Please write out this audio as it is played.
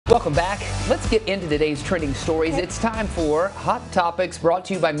Welcome back. Let's get into today's trending stories. It's time for Hot Topics, brought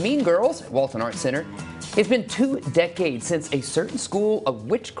to you by Mean Girls at Walton Arts Center. It's been 2 decades since a certain school of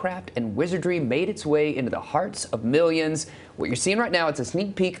witchcraft and wizardry made its way into the hearts of millions. What you're seeing right now, it's a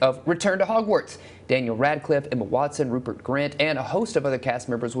sneak peek of Return to Hogwarts. Daniel Radcliffe, Emma Watson, Rupert Grint, and a host of other cast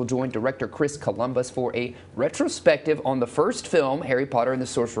members will join director Chris Columbus for a retrospective on the first film, Harry Potter and the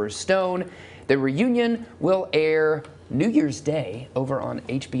Sorcerer's Stone. The reunion will air New Year's Day over on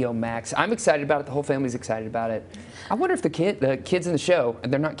HBO Max. I'm excited about it. The whole family's excited about it. I wonder if the kids in the show,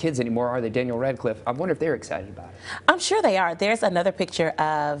 and they're not kids anymore, are they? Daniel Radcliffe. I wonder if they're excited about it. I'm sure they are. There's another picture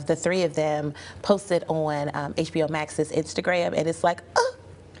of the three of them posted on HBO Max's Instagram, and it's like, oh,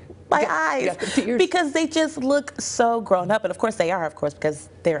 my eyes, because they just look so grown up. And of course they are, because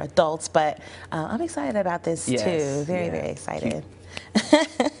they're adults. But I'm excited about this too. Very excited.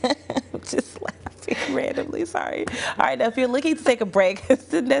 Just laughing randomly, sorry. All right, now if you're looking to take a break,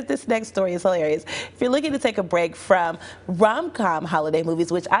 this next story is hilarious. If you're looking to take a break from rom-com holiday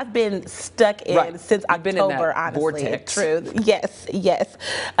movies, which I've been stuck in since October, honestly. Vortex. True. Yes.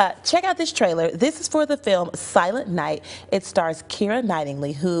 Check out this trailer. This is for the film Silent Night. It stars Keira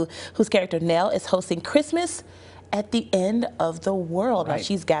Knightley, whose character Nell is hosting Christmas at the end of the world. Now,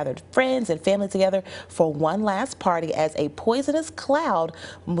 she's gathered friends and family together for one last party as a poisonous cloud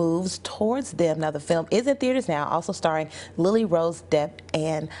moves towards them. Now, the film is in theaters now, also starring Lily Rose Depp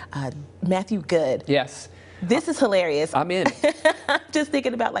and Matthew Goode. Yes. This is hilarious. I'm in. I'm just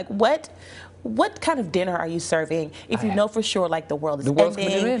thinking about, like, what kind of dinner are you serving if you know for sure, like, the world is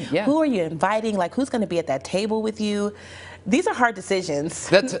ending? Who are you inviting? Like, who's going to be at that table with you? These are hard decisions.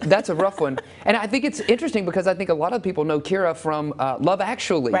 That's a rough one. And I think it's interesting because I think a lot of people know Keira from Love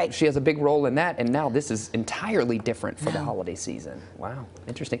Actually. Right. She has a big role in that, and now this is entirely different for the holiday season. Wow,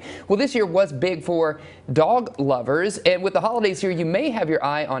 interesting. Well, this year was big for dog lovers, and with the holidays here, you may have your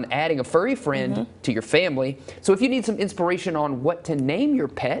eye on adding a furry friend to your family. So if you need some inspiration on what to name your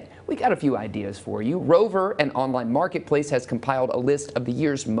pet, we got a few ideas for you. Rover, an online marketplace, has compiled a list of the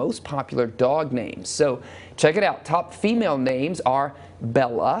year's most popular dog names. So check it out. Top female names are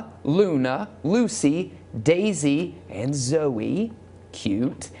Bella, Luna, Lucy, Daisy, and Zoe.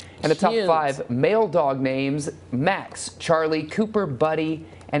 Cute. And the top 5 male dog names: Max, Charlie, Cooper, Buddy,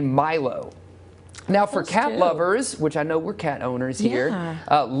 and Milo. Now for cat lovers, which I know we're cat owners here,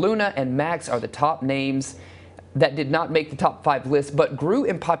 Luna and Max are the top names that did not make the top 5 list, but grew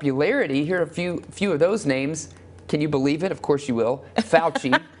in popularity. Here are a few of those names. Can you believe it? Of course you will.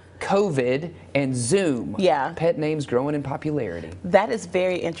 Fauci, COVID, and Zoom. Yeah. Pet names growing in popularity. That is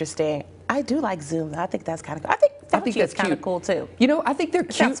very interesting. I do like Zoom. I think that's kind of cool. I think that's kind of cool too. You know, I think they're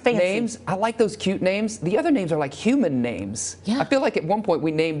cute names. I like those cute names. The other names are like human names. Yeah. I feel like at one point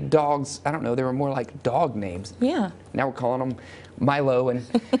we named dogs, I don't know, they were more like dog names. Yeah. Now we're calling them Milo and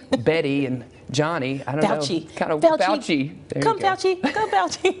Betty and Johnny. I don't know. Kind of Fauci. Come Fauci. Come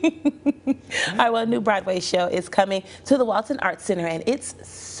Fauci. All right, well, a new Broadway show is coming to the Walton Arts Center, and it's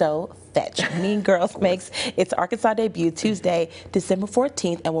so fetch. Mean Girls makes its Arkansas debut Tuesday, December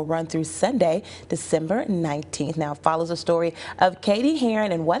 14th, and will run through Sunday, December 19th. Now, it follows a story of Katie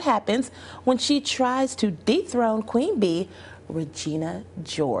Heron and what happens when she tries to dethrone Queen Bee, Regina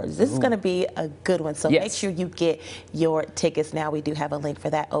George. This is going to be a good one, so make sure you get your tickets now. We do have a link for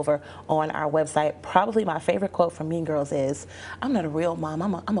that over on our website. Probably my favorite quote from Mean Girls is, "I'm not a real mom,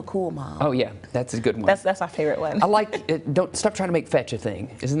 I'm a cool mom." Oh yeah, that's a good one. That's my favorite one. I like it. Don't stop trying to make fetch a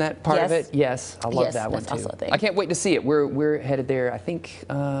thing. Isn't that part of it? Yes, I love that one too. Also a thing. I can't wait to see it. We're headed there, I think,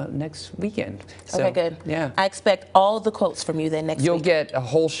 next weekend. So, okay, good. Yeah. I expect all the quotes from you then next week. You'll get a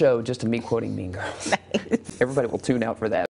whole show just of me quoting Mean Girls. Nice. Everybody will tune out for that.